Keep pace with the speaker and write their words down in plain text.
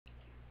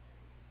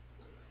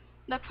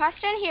The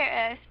question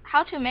here is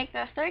how to make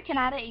the third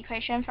kinetic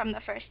equation from the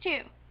first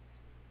two.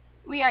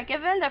 We are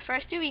given the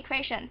first two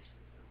equations.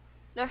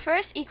 The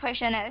first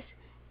equation is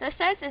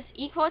distance is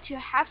equal to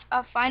half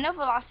of final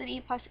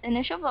velocity plus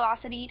initial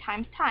velocity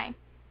times time.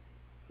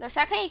 The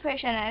second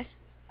equation is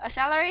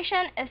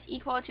acceleration is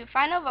equal to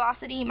final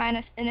velocity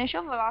minus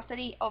initial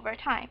velocity over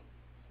time.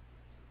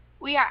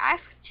 We are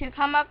asked to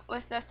come up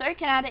with the third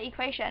kinetic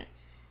equation.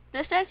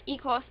 Distance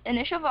equals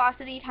initial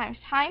velocity times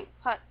time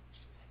plus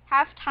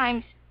half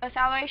times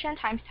acceleration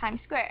times time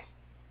squared.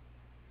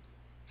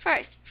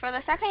 First, for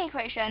the second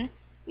equation,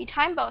 we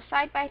time both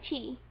sides by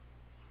t.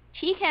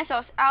 T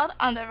cancels out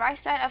on the right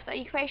side of the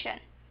equation,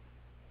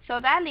 so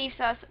that leaves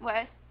us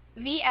with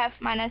Vf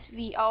minus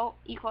Vo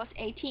equals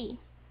At.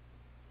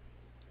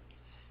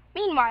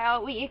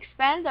 Meanwhile, we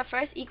expand the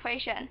first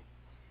equation.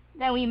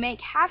 Then we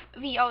make half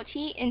Vot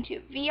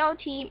into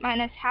Vot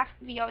minus half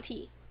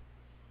Vot.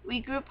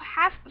 We group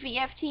half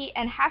Vft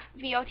and half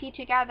Vot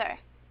together,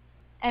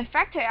 and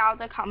factor out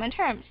the common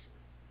terms,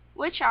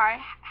 which are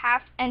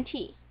half and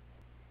t.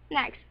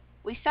 Next,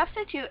 we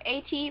substitute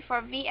At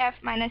for Vf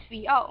minus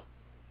Vo,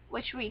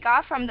 which we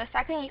got from the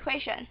second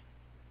equation.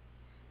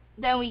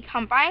 Then we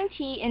combine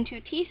t into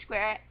t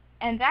squared,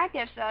 and that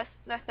gives us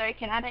the third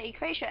kinetic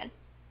equation.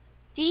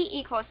 D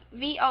equals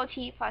Vot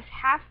plus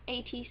half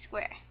At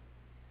squared.